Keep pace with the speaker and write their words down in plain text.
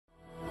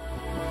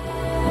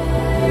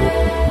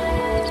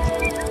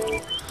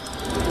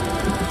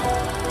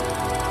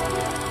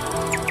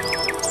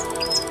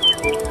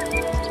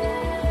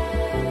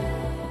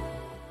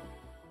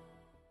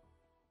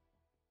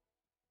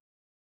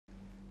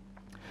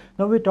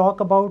Now we talk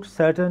about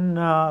certain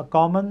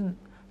common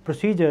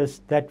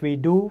procedures that we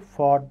do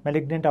for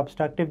malignant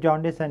obstructive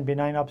jaundice and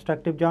benign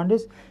obstructive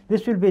jaundice.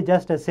 This will be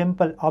just a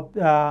simple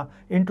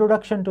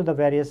introduction to the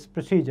various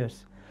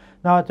procedures.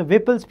 Now the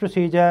Whipple's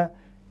procedure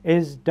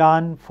is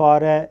done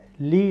for a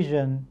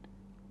lesion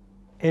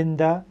in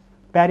the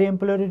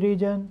periampullary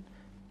region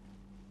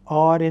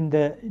or in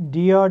the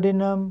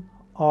duodenum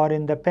or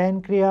in the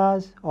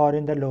pancreas or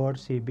in the lower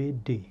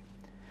CBD.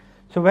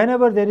 So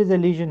whenever there is a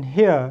lesion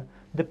here,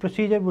 the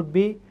procedure would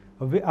be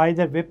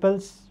either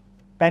Whipple's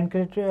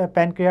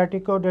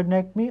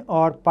pancreaticoduodenectomy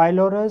or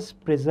pylorus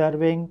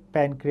preserving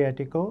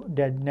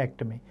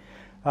pancreaticoduodenectomy.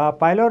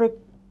 Pyloric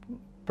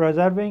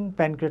preserving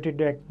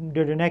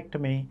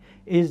pancreaticoduodenectomy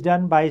is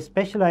done by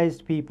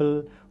specialized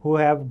people who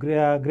have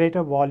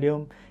greater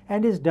volume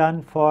and is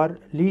done for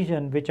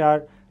lesions which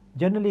are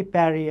generally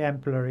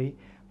periampullary.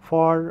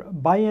 For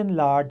by and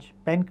large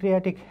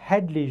pancreatic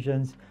head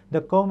lesions,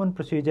 the common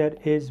procedure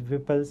is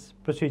Whipple's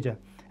procedure.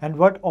 And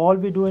what all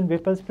we do in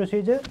Whipple's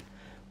procedure?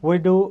 We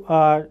do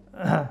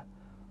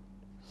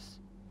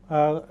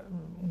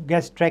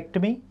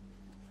gastrectomy,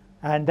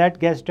 and that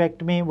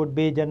gastrectomy would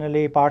be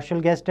generally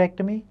partial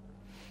gastrectomy.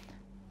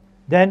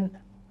 Then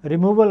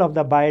removal of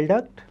the bile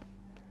duct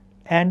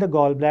and the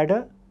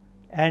gallbladder,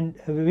 and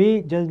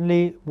we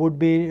generally would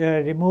be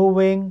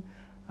removing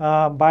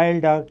bile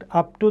duct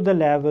up to the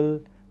level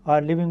or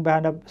leaving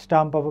behind a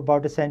stump of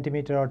about 1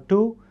 centimeter or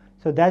 2.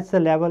 So that's the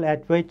level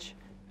at which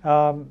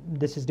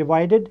this is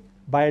divided,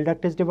 bile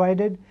duct is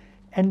divided,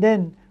 and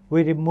then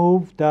we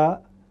remove the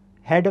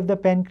head of the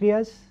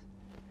pancreas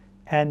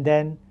and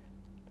then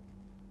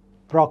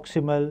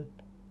proximal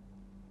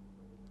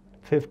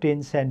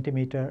 15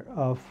 centimeter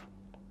of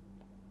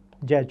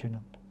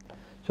jejunum.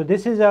 So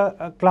this is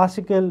a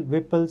classical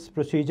Whipple's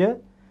procedure.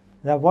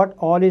 Now what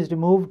all is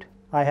removed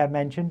I have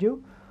mentioned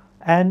you,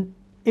 and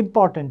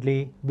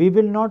importantly we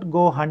will not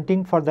go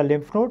hunting for the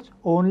lymph nodes.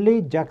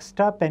 Only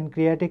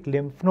juxtapancreatic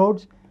lymph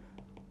nodes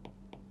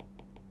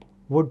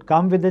would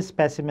come with the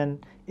specimen.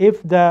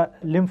 If the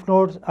lymph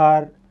nodes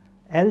are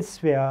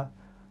elsewhere,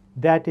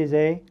 that is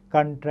a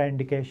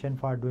contraindication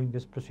for doing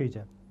this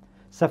procedure.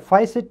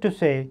 Suffice it to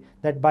say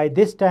that by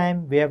this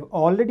time we have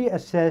already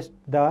assessed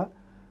the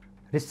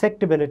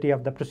resectability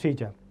of the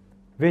procedure,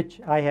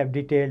 which I have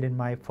detailed in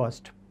my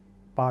first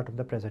part of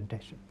the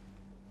presentation.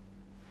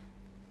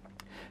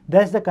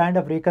 That's the kind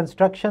of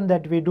reconstruction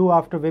that we do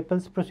after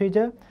Whipple's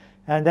procedure,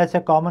 and that's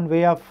a common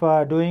way of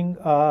doing.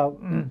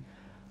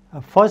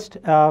 First,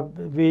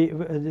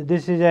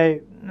 this is a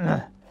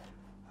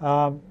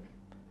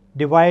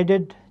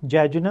divided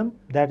jejunum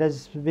that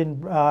has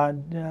been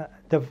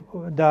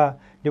the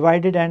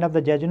divided end of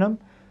the jejunum,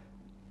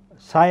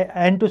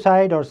 end to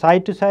side or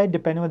side to side,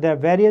 depending on there are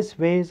various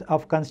ways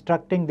of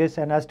constructing this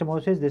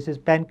anastomosis. This is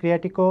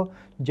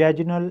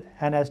pancreatico-jejunal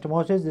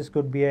anastomosis. This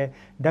could be a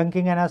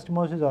dunking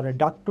anastomosis or a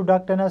duct to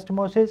duct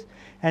anastomosis.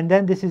 And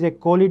then this is a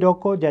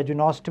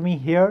choledochojejunostomy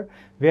here,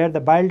 where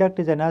the bile duct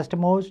is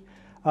anastomosed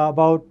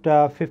about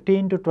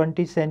 15 to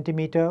 20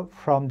 centimeter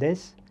from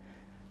this,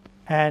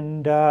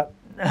 and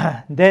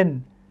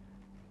then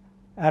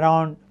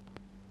around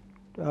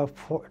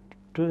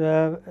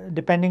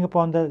depending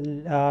upon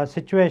the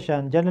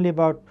situation, generally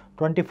about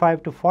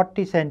 25 to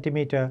 40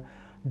 centimeter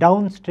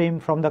downstream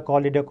from the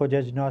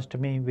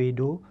choledochojejunostomy, we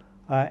do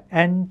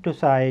end to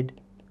side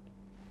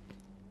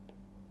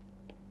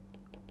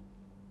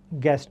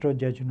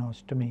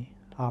gastrojejunostomy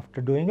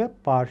after doing a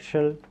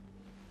partial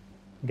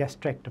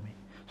gastrectomy.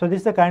 So this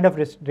is the kind of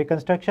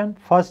reconstruction.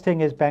 First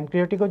thing is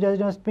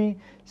pancreaticojejunostomy,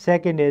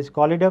 second is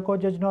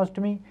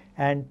choledochojejunostomy,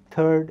 and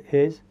third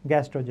is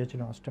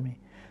gastrojejunostomy.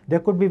 There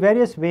could be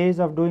various ways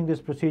of doing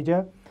this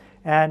procedure,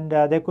 and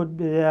there could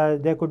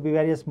be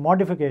various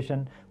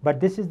modifications, but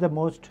this is the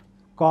most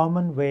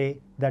common way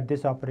that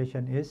this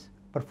operation is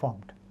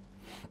performed.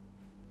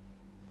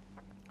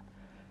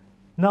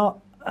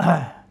 Now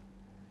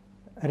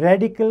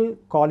radical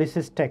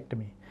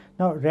cholecystectomy.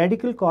 Now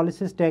radical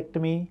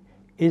cholecystectomy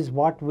is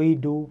what we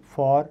do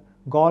for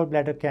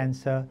gallbladder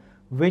cancer,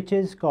 which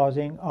is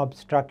causing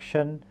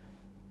obstruction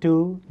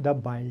to the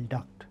bile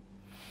duct.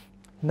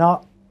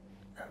 Now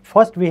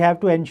first we have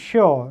to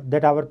ensure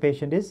that our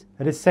patient is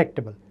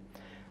resectable.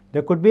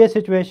 There could be a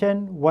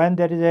situation when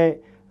there is a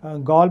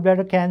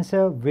gallbladder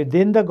cancer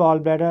within the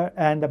gallbladder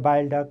and the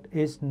bile duct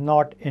is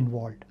not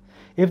involved.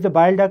 If the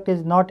bile duct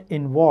is not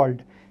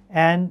involved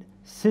and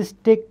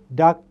cystic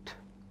duct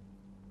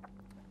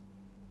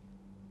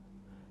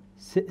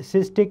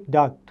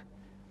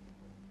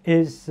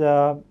is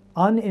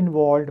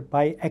uninvolved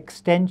by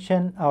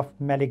extension of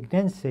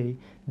malignancy,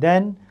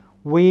 then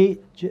we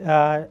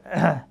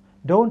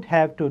don't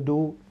have to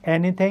do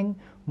anything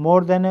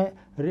more than a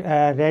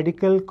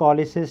radical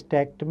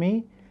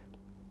cholecystectomy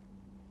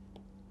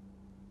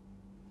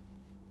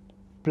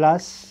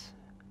plus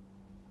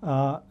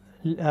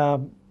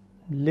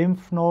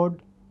lymph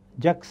node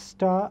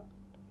juxta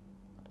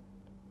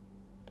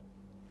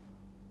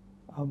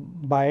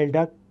bile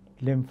duct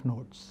lymph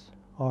nodes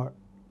or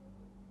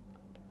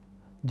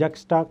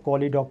juxta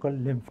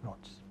choledochal lymph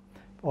nodes.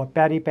 or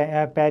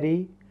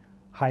perihilar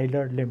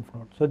lymph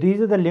node. So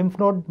these are the lymph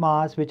node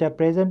mass which are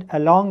present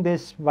along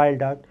this bile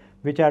duct,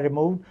 which are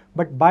removed,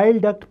 but bile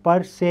duct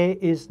per se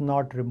is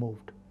not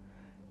removed.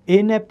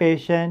 In a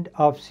patient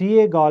of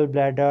CA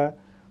gallbladder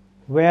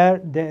where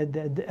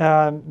this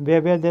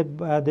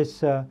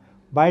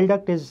bile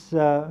duct is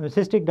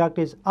cystic duct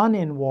is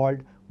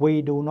uninvolved,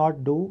 we do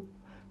not do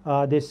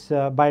this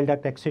bile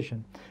duct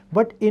excision.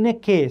 But in a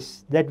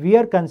case that we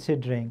are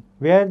considering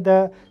where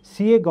the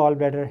CA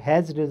gallbladder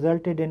has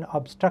resulted in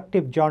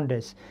obstructive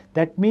jaundice,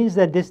 that means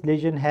that this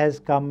lesion has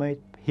come up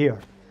here.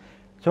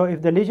 So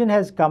if the lesion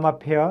has come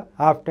up here,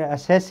 after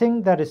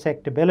assessing the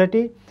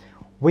resectability,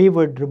 we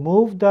would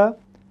remove the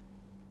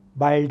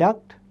bile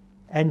duct,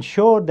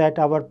 ensure that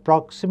our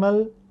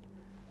proximal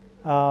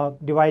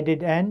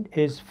divided end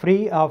is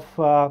free of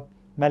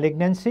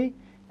malignancy,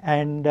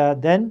 and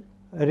then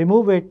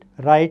remove it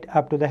right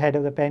up to the head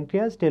of the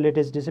pancreas till it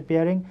is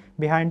disappearing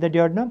behind the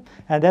duodenum,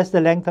 and that's the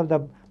length of the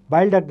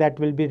bile duct that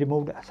will be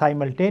removed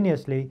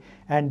simultaneously,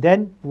 and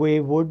then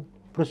we would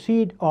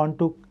proceed on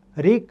to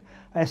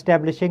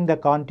establishing the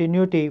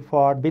continuity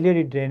for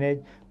biliary drainage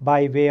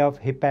by way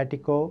of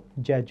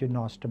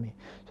hepatico-jejunostomy.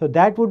 So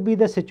that would be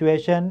the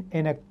situation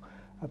in a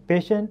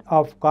patient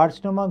of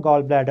carcinoma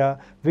gallbladder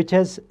which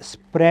has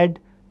spread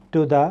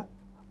to the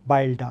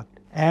bile duct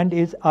and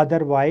is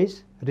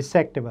otherwise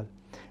resectable.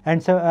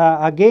 And so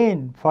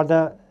again, for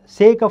the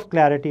sake of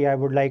clarity, I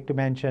would like to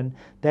mention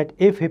that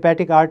if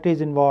hepatic artery is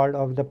involved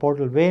or the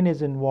portal vein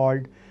is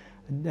involved,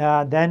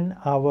 then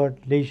our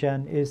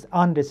lesion is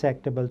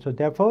unresectable. So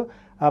therefore,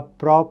 a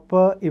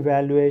proper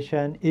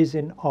evaluation is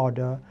in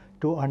order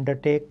to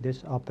undertake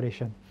this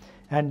operation.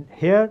 And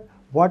here,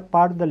 what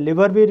part of the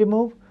liver we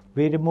remove?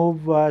 We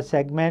remove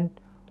segment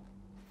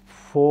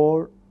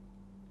 4A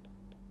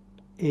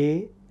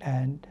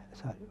and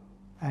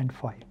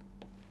 5.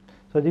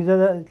 So these are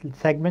the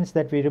segments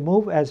that we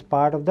remove as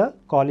part of the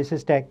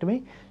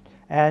cholecystectomy,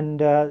 and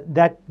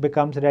that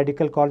becomes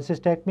radical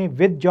cholecystectomy.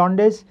 With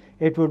jaundice,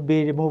 it would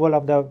be removal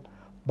of the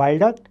bile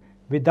duct.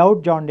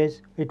 Without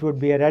jaundice, it would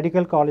be a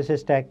radical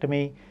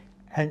cholecystectomy,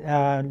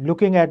 and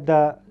looking at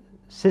the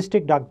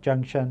cystic duct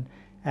junction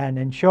and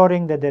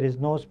ensuring that there is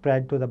no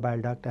spread to the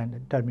bile duct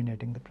and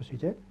terminating the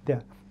procedure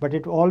there. But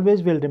it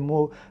always will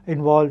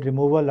involve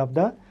removal of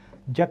the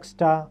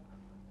juxta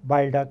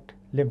bile duct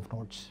lymph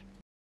nodes.